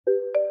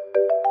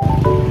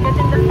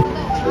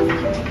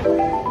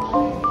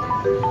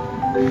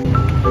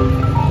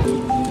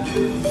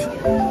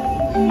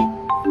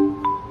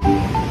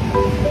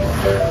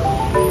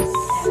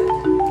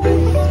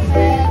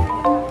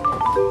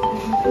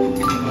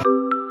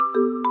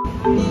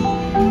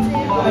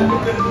Another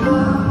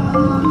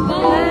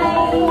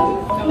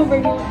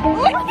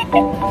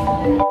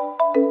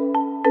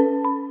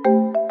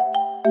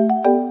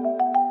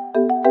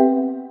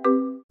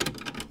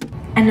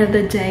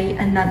day,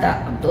 another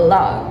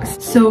vlog.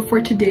 So for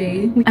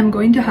today, I'm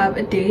going to have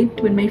a date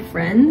with my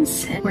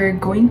friends. We're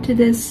going to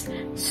this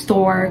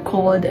store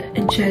called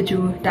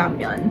Jeju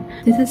Ramyun.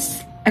 This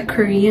is a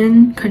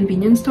Korean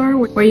convenience store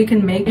where you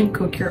can make and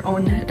cook your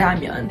own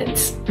ramyun.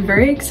 It's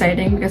very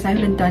exciting because I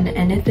haven't done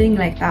anything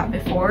like that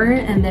before,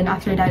 and then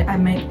after that I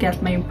might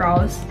get my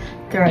brows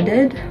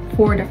threaded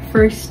for the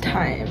first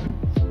time.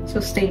 So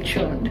stay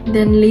tuned.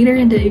 Then later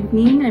in the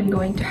evening, I'm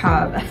going to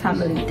have a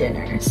family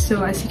dinner.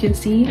 So as you can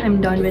see,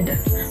 I'm done with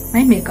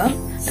my makeup.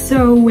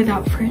 So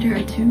without further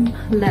ado,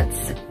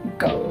 let's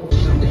go.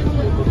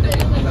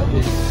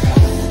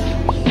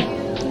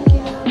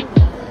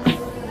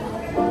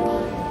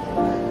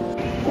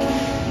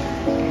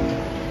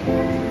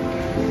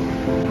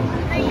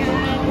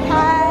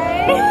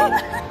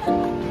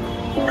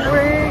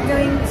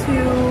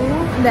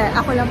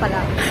 Ako lang pala.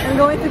 I'm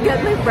going to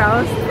get my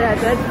brows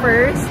threaded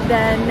first,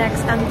 then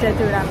next ang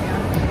jeju ramyun.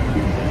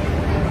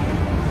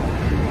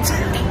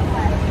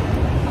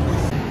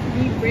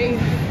 Be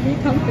brave, be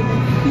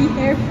confident, be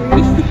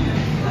hair-free.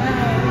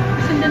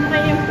 Sundan pa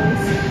yung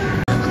post.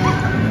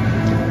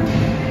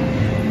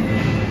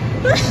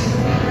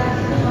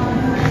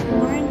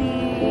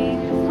 Morning!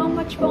 How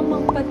much bang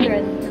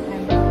magpa-thread ng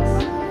eyebrows?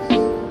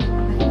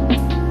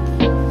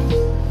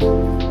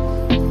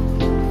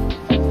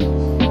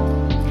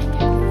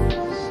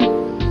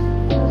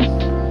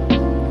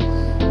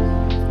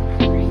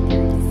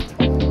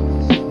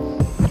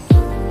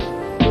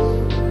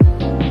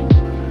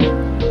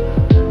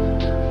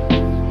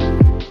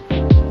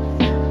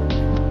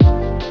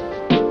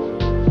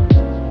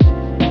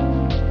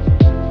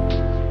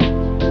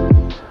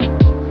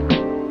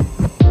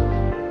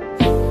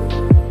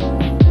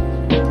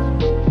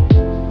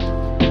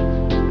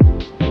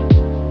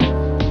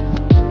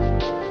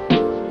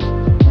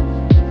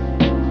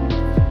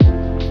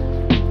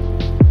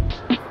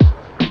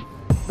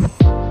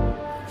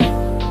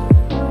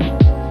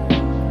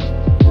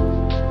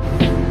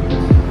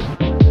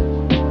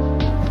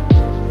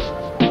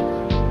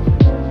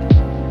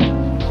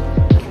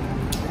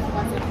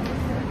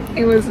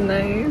 It was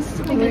nice.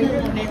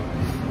 Like,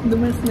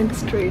 dumas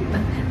nag-straight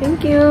na.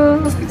 Thank you!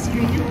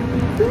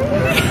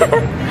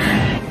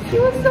 She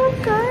was so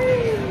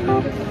kind!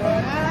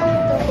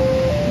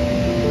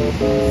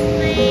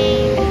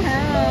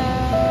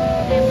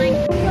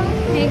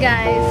 Hey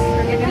guys,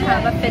 we're gonna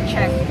have a fit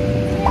check.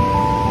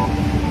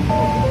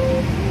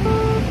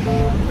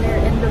 We're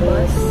in the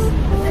bus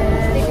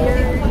and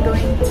we're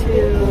going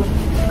to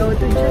go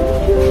to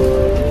Jeju.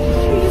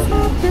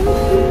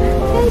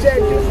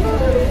 Jeju.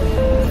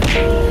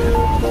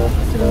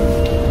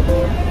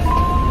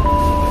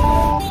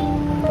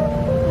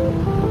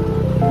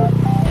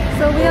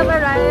 So we have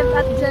arrived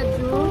at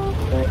Jeju.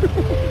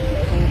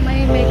 My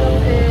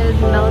makeup is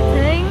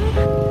melting.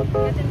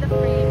 Get in the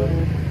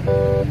frame.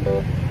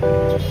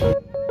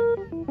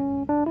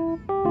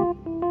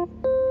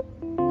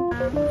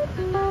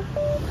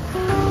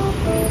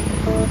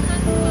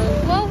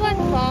 Wow, what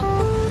box?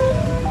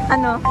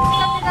 Ano?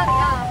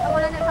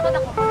 Wala na sakot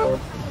ako.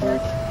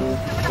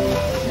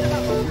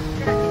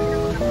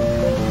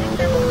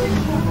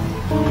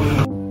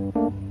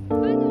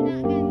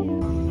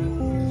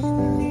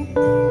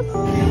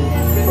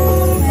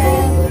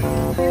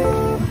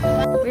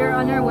 We're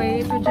on our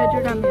way to Jeju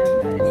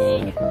Ramyun,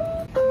 guys.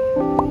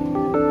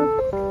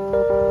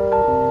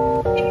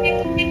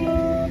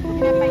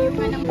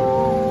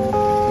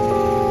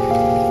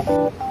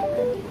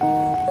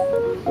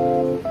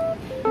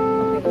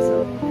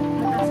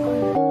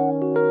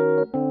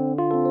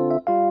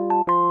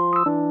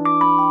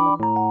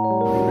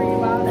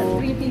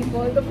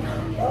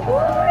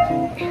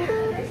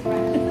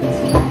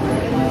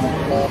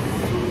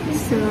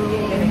 So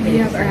we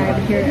have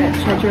arrived here at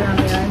Jeju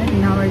Ramyun, and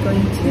now we're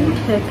going to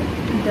pick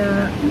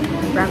the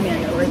ramyun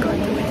that we're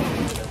going to make.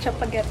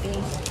 Chapaghetti.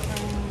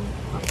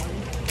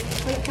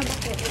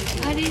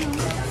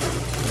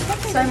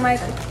 So I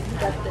might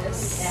get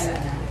this.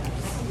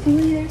 Oh,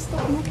 there's so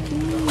much.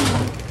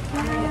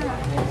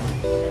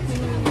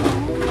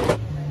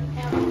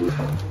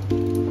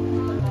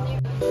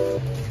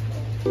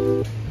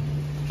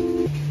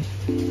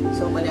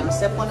 So, bali, ang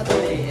step 1 na ito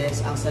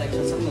is ang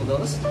selection sa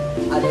noodles.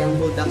 Ali, ang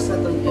bulldogs na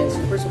ito is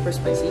super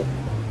spicy.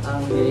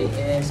 Ang dili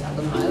is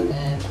atong mild,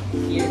 and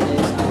here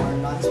is our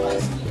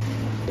non-spicy.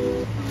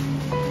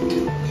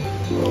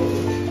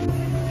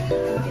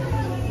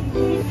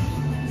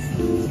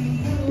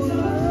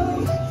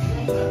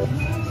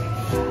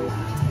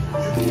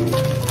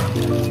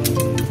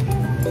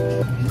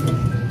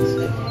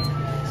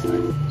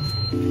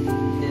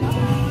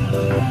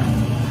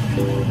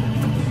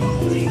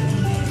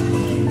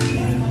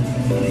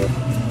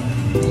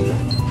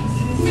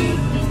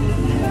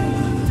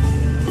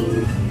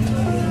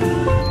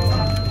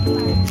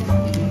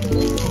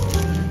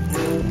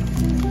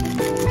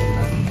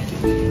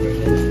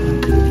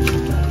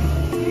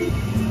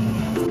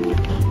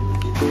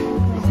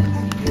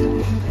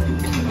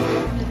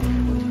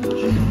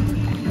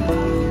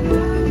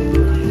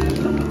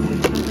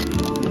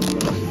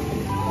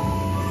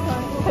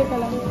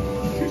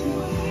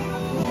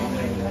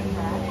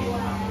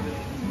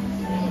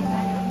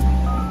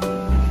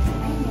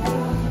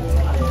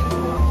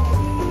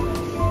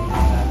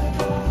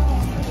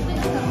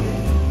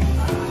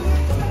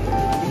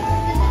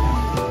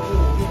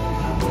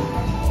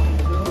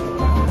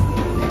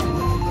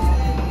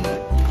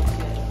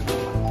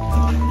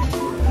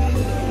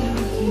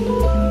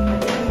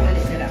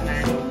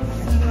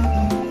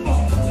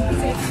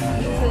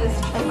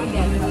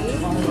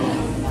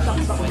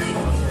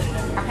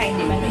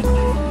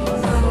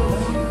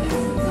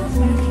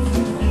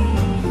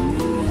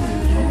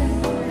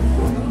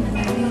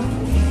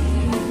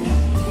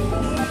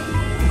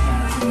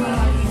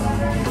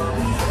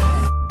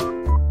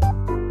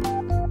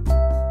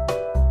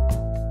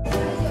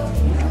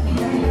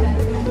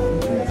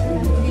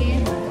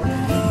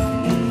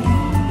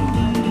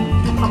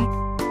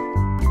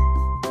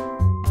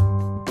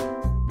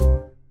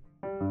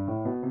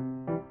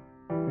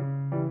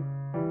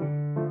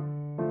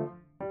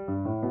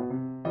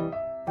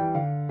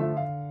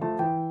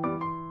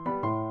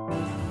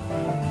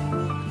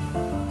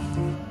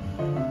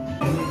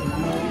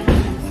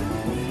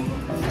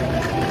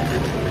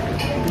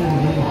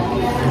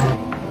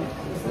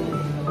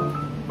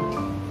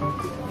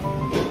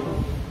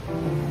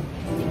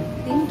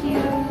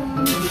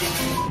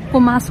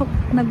 Pumasok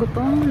na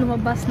gutom,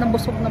 lumabas na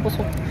busog na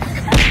busog.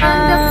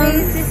 The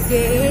place is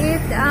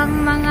great.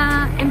 Ang mga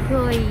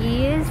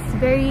employees,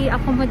 very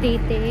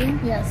accommodating.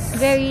 Yes.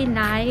 Very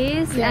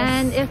nice. Yes.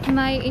 And if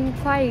may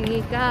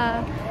inquiry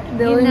ka,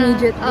 They'll yun na-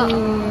 immediately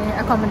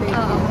accommodate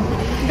you.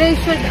 They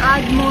should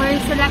add more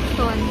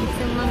selection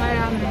sa mga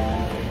ramen.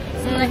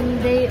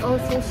 And they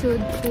also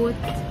should put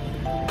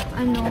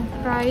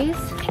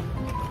price.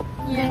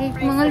 Yeah, Like,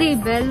 mga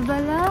label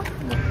bala.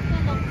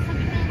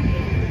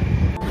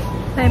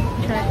 Time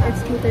check,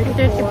 it's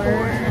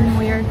 2:34 and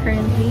we are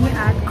currently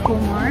at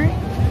Komar.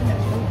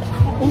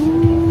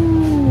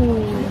 Ooh!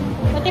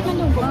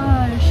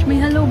 Gosh, may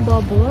hello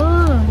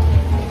bubble!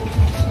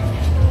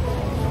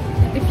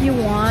 If you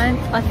want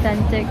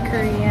authentic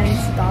Korean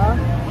stuff,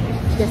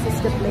 this is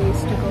the place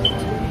to go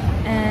to.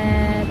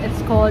 And it's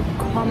called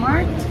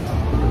Komar.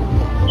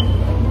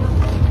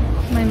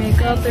 My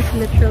makeup is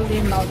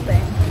literally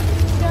melting.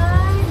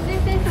 Guys,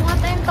 this is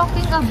what I'm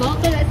talking about.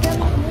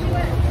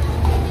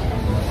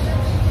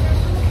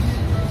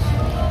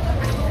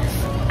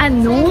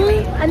 Ano?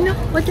 Ano?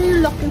 What are you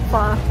looking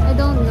for? I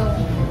don't know.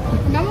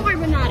 Gamo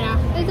carbonara.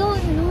 I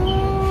don't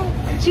know.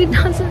 She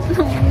doesn't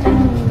know.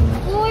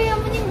 Uy,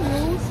 ano yung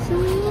rose?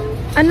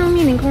 Ano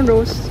meaning kung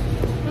rose?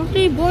 Ang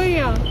flavor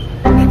ya.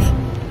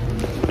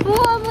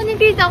 Oo, ano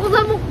nakita ko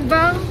sa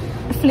mukbang.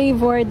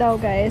 Flavor daw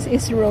guys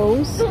is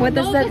rose. What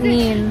does that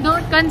mean?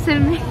 Don't cancel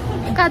me.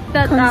 Cut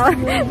that out.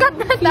 Cut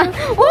that out.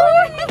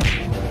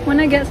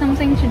 Wanna get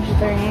something to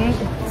drink?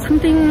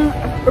 Something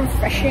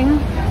refreshing?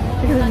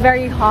 Because it's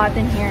very hot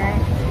in here.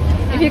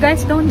 If you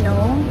guys don't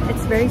know,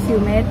 it's very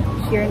humid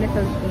here in the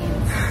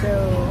Philippines. So,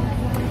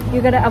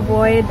 you gotta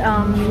avoid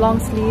long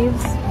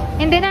sleeves.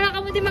 Hindi na lang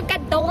kamo din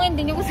magkadto ko.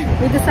 Hindi nyo ko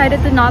We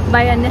decided to not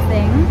buy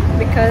anything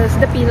because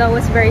the pila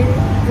was very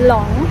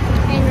long.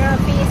 And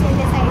Rafi is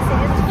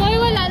indecisive. Uy,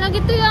 wala na.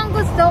 Ito yung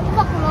gusto ko.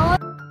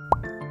 Baklo.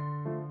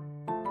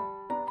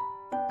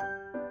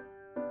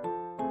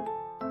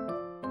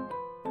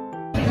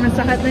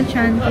 Masakit na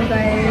chan ko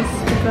guys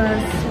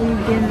because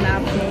we've been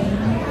lapping.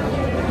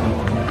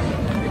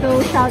 So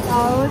shout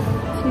out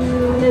to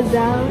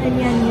Lizelle and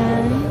Yan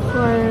Yan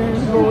for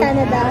both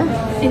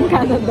in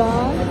Canada.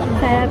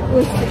 Seth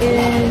was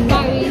in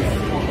Paris.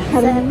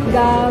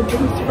 Gab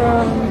is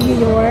from New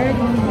York.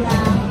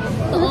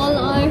 To all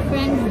our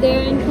friends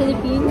there in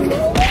Philippines.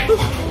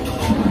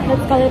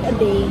 Let's call it a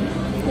day.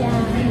 Yeah.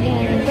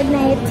 And Good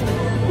night.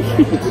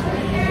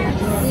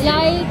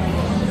 like,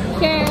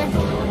 share,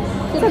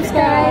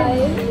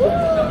 Subscribe.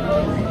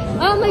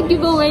 Oh, may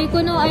giveaway ko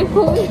ng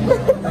iPhone.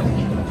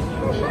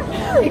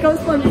 Ikaw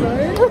sponsor.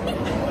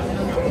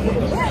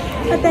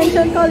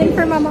 Attention calling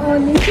for Mama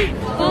Oni.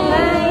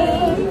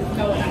 Bye!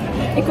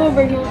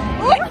 I-cover niyo.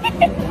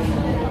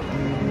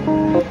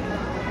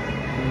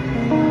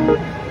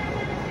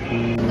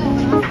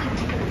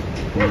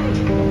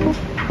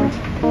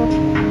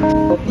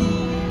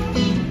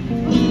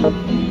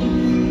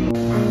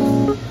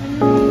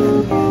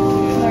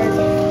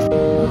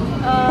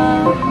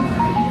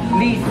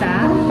 Lisa,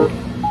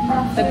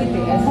 sa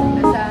BTS,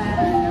 sa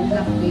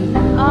Blackpink.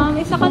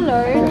 Isa ka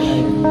large.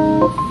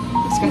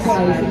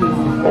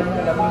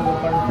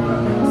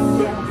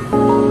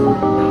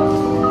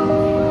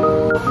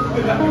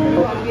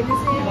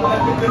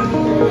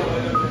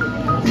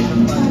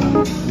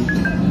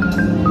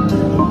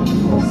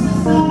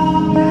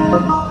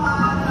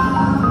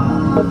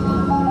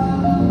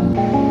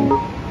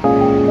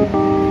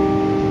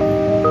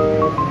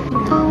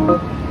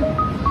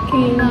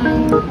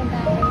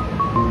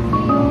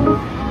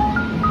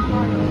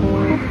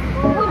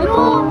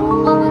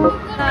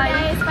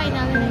 Guys,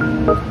 finally.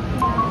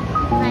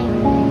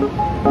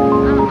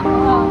 Bye.